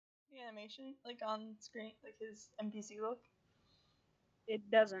animation, like on screen, like his NPC look? It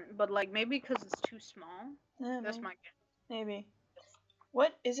doesn't, but like maybe because it's too small. That's my guess. Maybe.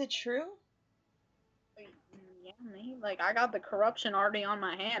 What is it true? Yeah, me. Like I got the corruption already on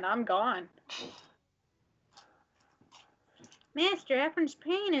my hand. I'm gone. Master, Efren's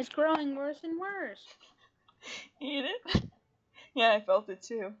pain is growing worse and worse. Eat it? Yeah, I felt it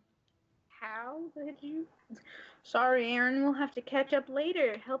too. How did you? Sorry, Aaron. We'll have to catch up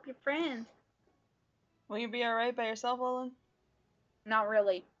later. Help your friends. Will you be alright by yourself, Olin? Not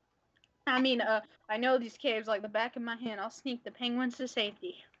really. I mean, I know these caves like the back of my hand. I'll sneak the penguins to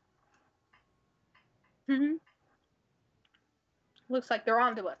safety. Looks like they're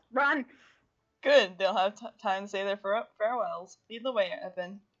onto us. Run! Good, they'll have time to say their farewells. Lead the way,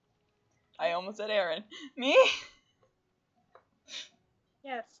 Evan. I almost said Aaron. Me?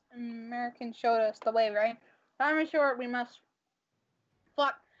 Yes, American showed us the way, right? Time is short, we must...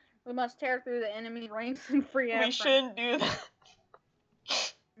 Fuck! We must tear through the enemy ranks and free Efren. We shouldn't do that.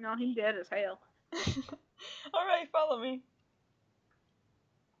 No, he dead as hell. Alright, follow me.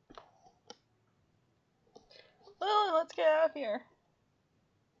 Well, let's get out of here.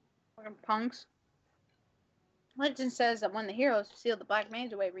 Fucking punks. Legend says that when the heroes who sealed the Black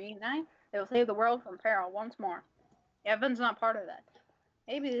Mage away reunite, they will save the world from peril once more. Evan's not part of that.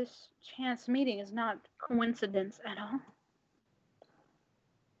 Maybe this chance meeting is not coincidence at all.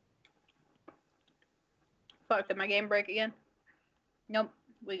 Fuck, did my game break again? Nope,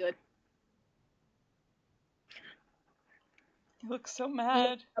 we good. You look so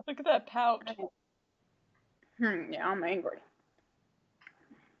mad. Look at that pout. Yeah, I'm angry.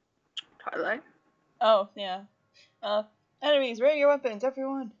 Twilight? Oh, yeah. Enemies, ready your weapons,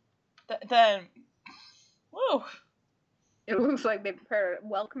 everyone. Then... Woo! It looks like they prepared a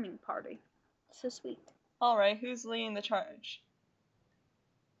welcoming party. So sweet. Alright, who's leading the charge?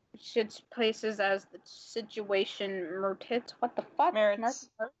 Shit's places as the situation merits. What the fuck? Merits.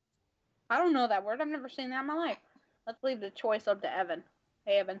 I don't know that word. I've never seen that in my life. Let's leave the choice up to Evan.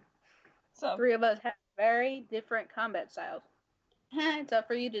 Hey, Evan. So, Three of us have very different combat styles. It's up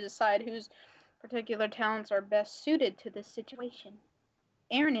for you to decide whose particular talents are best suited to this situation.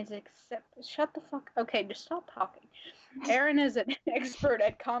 Aaron is shut the fuck. Okay, just stop talking. Aaron is an expert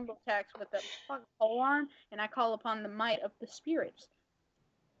at combo attacks with a fucking polearm, and I call upon the might of the spirits.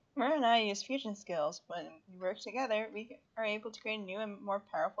 Mer and I use fusion skills. When we work together, we are able to create new and more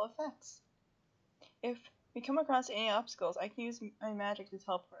powerful effects. If we come across any obstacles, I can use my magic to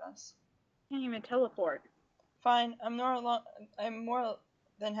teleport us. Can't even teleport. Fine, I'm more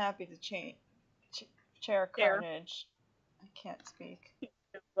than happy to chair carnage. I can't speak.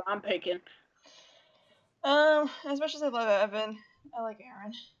 I'm picking. As much as I love Evan, I like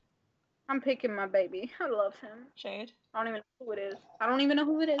Aaron. I'm picking my baby. I love him. Shade. I don't even know who it is. I don't even know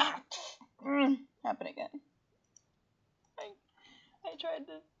who it is. Happen again. I tried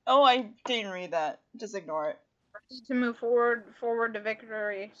to... Oh, I didn't read that. Just ignore it. To move forward to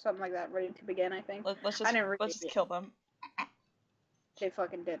victory, something like that. Ready to begin, I think. Let's just kill them. They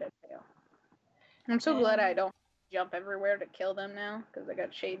fucking did it. Yeah. I'm so glad I don't jump everywhere to kill them now, because I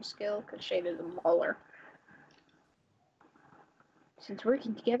got Shade skill, because Shade is a baller. Since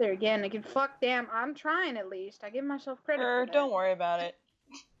working together again, I can I'm trying at least. I give myself credit for that. Don't worry about it.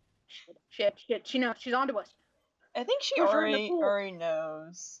 Shit. She knows. She's onto us. I think she already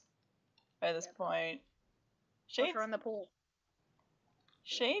knows by this point. Shade's in the pool.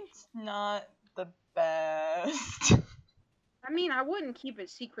 Shade's not the best. I mean, I wouldn't keep it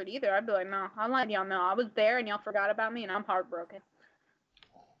secret either. I'd be like, no, I'll let y'all know. I was there and y'all forgot about me and I'm heartbroken.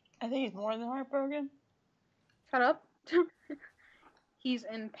 I think he's more than heartbroken. Shut up. He's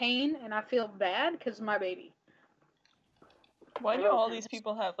in pain and I feel bad because of my baby. Why do all these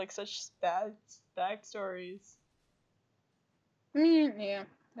people have like such bad backstories? Yeah,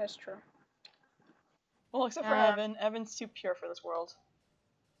 that's true. Well, except for Evan. Evan's too pure for this world.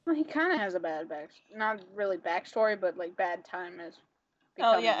 Well, he kind of has a bad not really backstory, but like bad time is.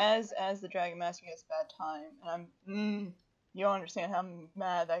 Oh yeah, as the Dragon Master, he has bad time, and you don't understand how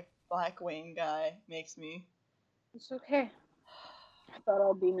mad that Blackwing guy makes me. It's okay. I thought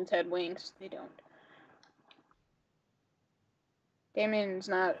all demons had wings. They don't. Damien's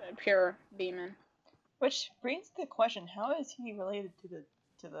not a pure demon. Which brings the question: how is he related to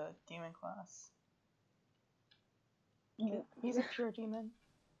the demon class? He's a pure demon.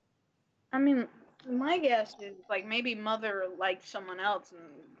 I mean, my guess is like maybe Mother liked someone else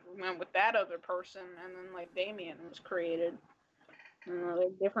and went with that other person, and then like Damien was created.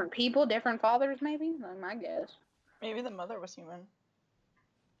 Like different people, different fathers, maybe. Like my guess. Maybe the mother was human.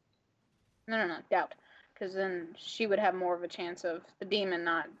 No, doubt. because then she would have more of a chance of the demon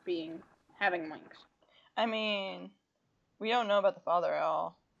not having wings. I mean, we don't know about the father at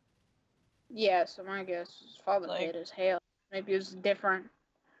all. Yeah, so my guess is his father dead as hell. Maybe it was different.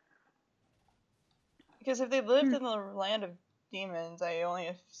 Because if they lived in the land of demons, I only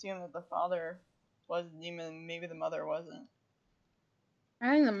assume that the father was the demon, maybe the mother wasn't.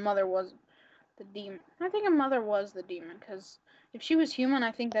 I think the mother was the demon. I think a mother was the demon, because if she was human,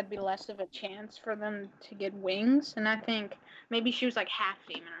 I think that'd be less of a chance for them to get wings, and I think maybe she was like half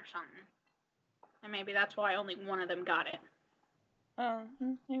demon or something. And maybe that's why only one of them got it.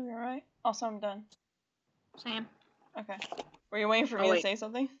 Maybe you're right. Also, I'm done. Sam? Okay. Were you waiting for me to say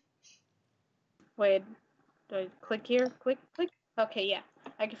something? Wait. Do I click here? Click. Okay, yeah.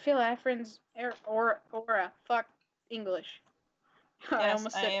 I can feel Afrin's aura. Fuck English. Yes,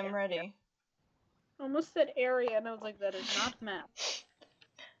 I am ready. I almost said area, and I was like, that is not map.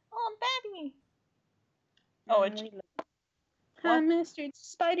 Oh, baby! Oh, it's... Hi, mister. It's a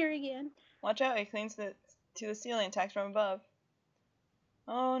spider again. Watch out, it clings to the ceiling, attacks from above.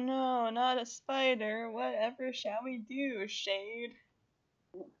 Oh no, not a spider. Whatever shall we do, Shade?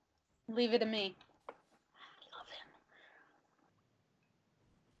 Leave it to me. I love him.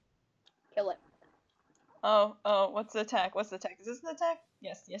 Kill it. Oh, what's the attack? Is this the attack?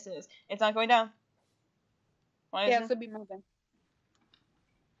 Yes, it is. It's not going down. Why it has to be moving.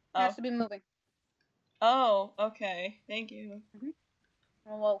 It has to be moving. Oh, okay. Thank you.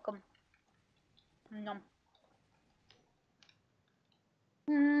 You're welcome. Nom.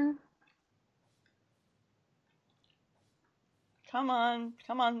 Come on.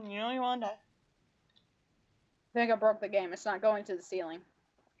 You know you want to die. I think I broke the game. It's not going to the ceiling.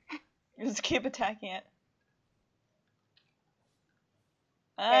 You just keep attacking it.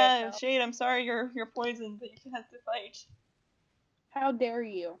 Shade, I'm sorry you're poisoned, but you have to fight. How dare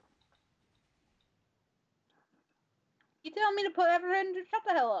you? You tell me to put effort in to shut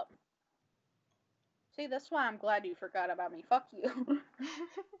the hell up. See, that's why I'm glad you forgot about me. Fuck you.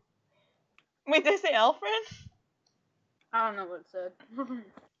 Wait, did I say Alfred? I don't know what it said.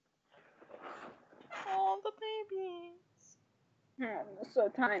 Oh, the babies. Oh, they're so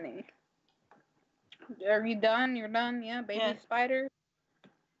tiny. Are you done? You're done? Yeah, baby spider?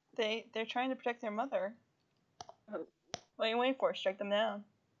 They're trying to protect their mother. Oh. What are you waiting for? Strike them down.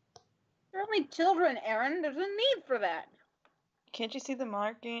 They're only children, Aaron. There's no need for that. Can't you see the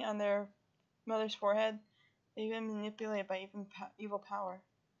marking on their mother's forehead? They've been manipulated by evil power.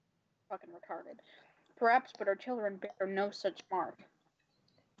 Fucking retarded. Perhaps, but our children bear no such mark.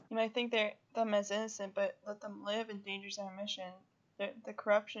 You might think them as innocent, but let them live in dangerous mission. The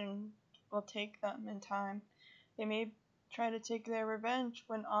corruption will take them in time. They may try to take their revenge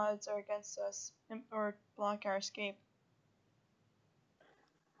when odds are against us, or block our escape.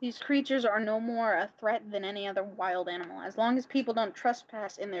 These creatures are no more a threat than any other wild animal, as long as people don't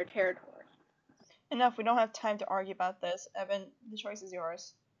trespass in their territory. Enough, we don't have time to argue about this. Evan, the choice is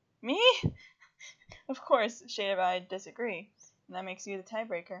yours. Me? Of course, Shade and I disagree, and that makes you the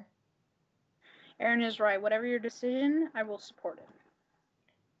tiebreaker. Aaron is right. Whatever your decision, I will support it.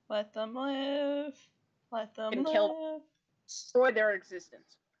 Let them live. Let them live. Kill them. Destroy their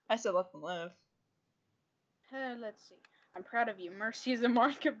existence. I said let them live. Let's see. I'm proud of you. Mercy is a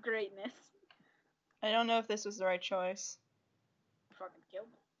mark of greatness. I don't know if this was the right choice. Fucking killed.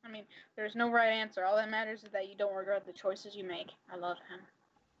 I mean, there's no right answer. All that matters is that you don't regret the choices you make. I love him.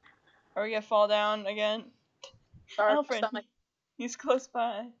 Are we gonna fall down again? Sorry, Alfred, he's close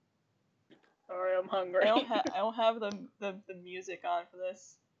by. Sorry, I'm hungry. I don't have the music on for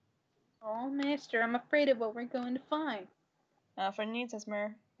this. Oh, master, I'm afraid of what we're going to find. Alfred needs us,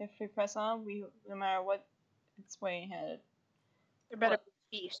 Mer. If we press on, no matter what, it's way ahead. There better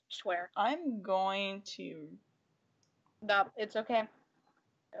be peace, I swear. I'm going to... No, it's okay.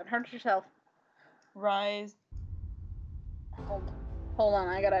 Don't hurt yourself. Rise. Hold on,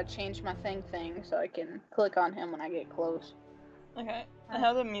 I gotta change my thing so I can click on him when I get close. Okay, I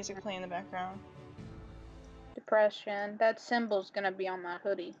have the music playing in the background. Depression. That symbol's gonna be on my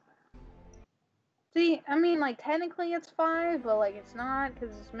hoodie. See, I mean, like, technically it's 5, but, like, it's not,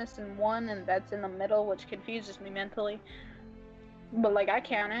 because it's missing 1, and that's in the middle, which confuses me mentally. But, like, I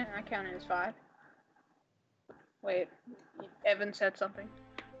count it as 5. Wait, Evan said something.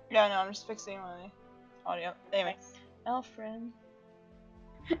 Yeah, no, I'm just fixing my audio. Anyway, Alfred.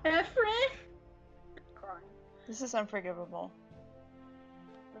 Alfred? Crying. This is unforgivable.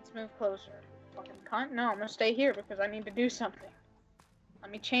 Let's move closer. Fucking cunt. No, I'm gonna stay here because I need to do something. Let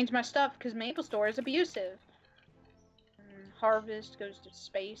me change my stuff because Maplestory is abusive. Harvest goes to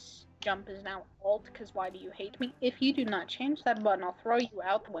space. Jump is now alt because why do you hate me? If you do not change that button, I'll throw you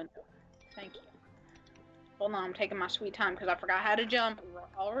out the window. Thank you. Hold on, I'm taking my sweet time because I forgot how to jump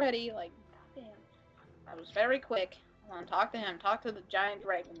already. Like, goddamn. That was very quick. Hold on, talk to him. Talk to the giant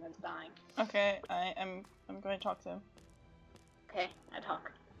dragon that's dying. Okay, I'm going to talk to him. Okay, I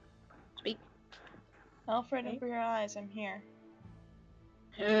talk. Speak. Alfred, Okay. open your eyes. I'm here.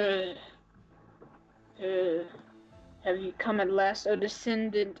 Have you come at last, O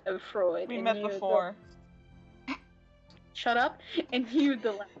descendant of Freud? We and met you before. Shut up! And you,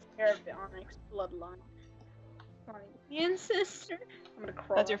 the last heir of the Onyx bloodline. My ancestor. I'm gonna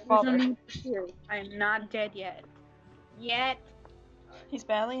cry. That's your There's father. no need to fear. I am not dead yet. He's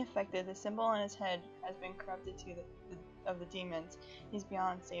badly affected. The symbol on his head has been corrupted of the demons. He's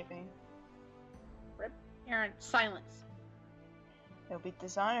beyond saving. Rip. Aaron, silence. It would be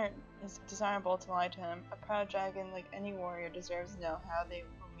dishonorable to lie to him. A proud dragon, like any warrior, deserves to know how they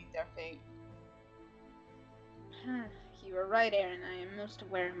will meet their fate. You are right, Aaron. I am most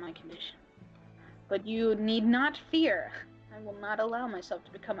aware of my condition. But you need not fear. I will not allow myself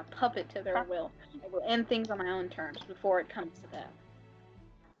to become a puppet to their will. I will end things on my own terms before it comes to that.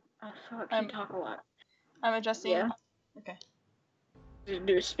 Oh, fuck, you talk a lot. I'm adjusting. Yeah? Okay. Do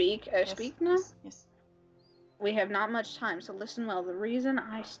you speak? Yes, Speak now? Yes. We have not much time, so listen well. The reason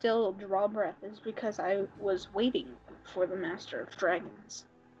I still draw breath is because I was waiting for the Master of Dragons.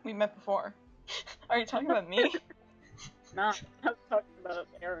 We met before. Are you talking about me? No, I'm talking about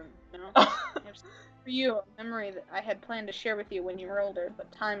Aaron, you know? For you, a memory that I had planned to share with you when you were older,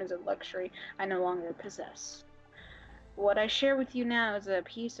 but time is a luxury I no longer possess. What I share with you now is a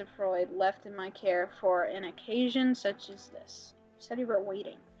piece of Freud left in my care for an occasion such as this. You said you were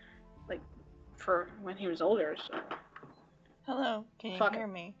waiting, like, for when he was older, so... Hello, can you hear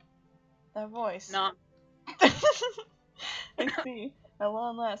me? That voice. No. I see. At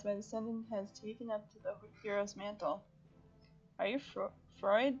long last, my descendant has taken up to the hero's mantle. Are you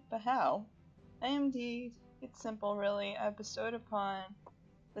Freud? But how? I am indeed. It's simple, really. I bestowed upon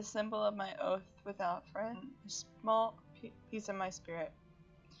the symbol of my oath without friend a small piece of my spirit.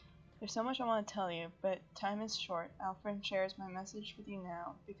 There's so much I want to tell you, but time is short. Alfred shares my message with you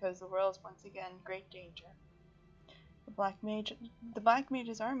now, because the world is once again in great danger. The Black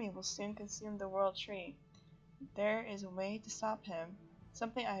Mage's army will soon consume the World Tree. There is a way to stop him,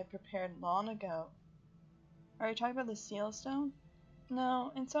 something I had prepared long ago. Are you talking about the Seal Stone?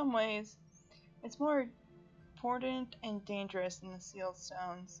 No, in some ways. It's more important and dangerous than the Seal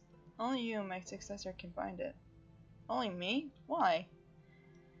Stones. Only you, my successor, can find it. Only me? Why?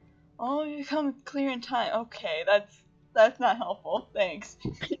 Oh, you come clear in time. Okay, that's not helpful. Thanks.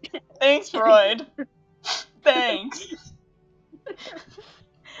 Thanks, Freud. Thanks.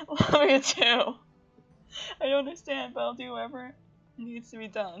 Love you too. I don't understand, but I'll do whatever needs to be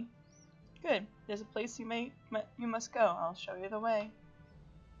done. Good. There's a place you must go. I'll show you the way.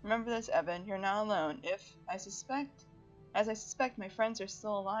 Remember this, Evan. You're not alone. As I suspect, my friends are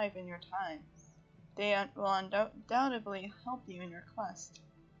still alive in your time. They will undoubtedly help you in your quest.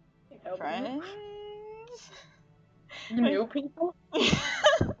 Friends? New people?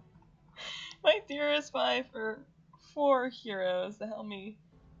 My dearest wife are 4 heroes to help me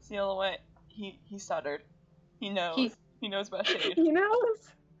seal away. He stuttered. He knows. He knows about shade. He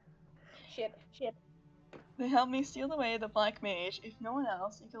knows? Shit. They help me steal away the Black Mage. If no one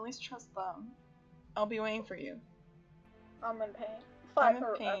else, you can at least trust them. I'll be waiting for you. I'm in pain. I'm in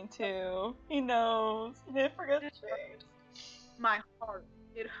pain too. He knows. He didn't forget the shade. My heart.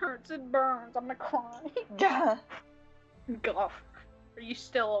 It hurts. It burns. I'm gonna cry. Gah. Gosh. Are you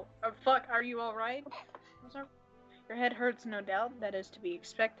still... fuck, are you alright? Your head hurts, no doubt. That is to be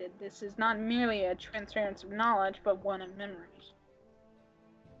expected. This is not merely a transference of knowledge, but one of memories.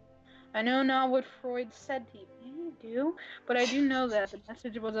 I know not what Freud said to you. You do, but I do know that the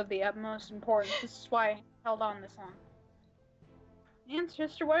message was of the utmost importance. This is why I held on this long.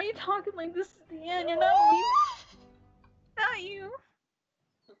 Ancestor, why are you talking like this at the end? You're not me. Not you.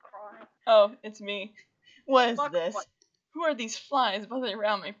 I'm crying. Oh, it's me. What is this? What? Who are these flies buzzing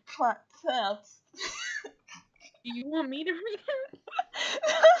around my plants? Do you want me to read it?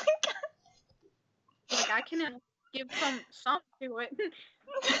 Like, I can give some to it.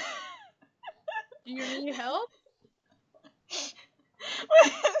 Do you need help?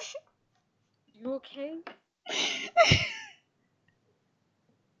 You okay?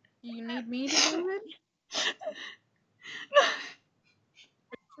 Do you need me to do it?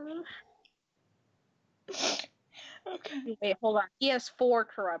 Okay. Wait, hold on. He has 4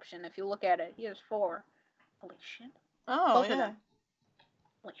 corruption. If you look at it, he has 4. Holy shit. Oh, yeah.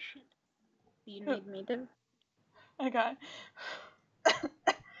 Holy shit. Do you need me to? I got it.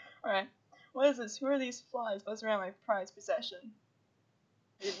 Alright. What is this? Who are these flies buzzing around my prized possession?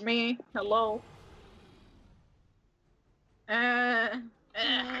 It's me. Hello. Oh,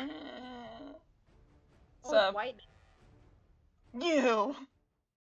 Sup? white. You!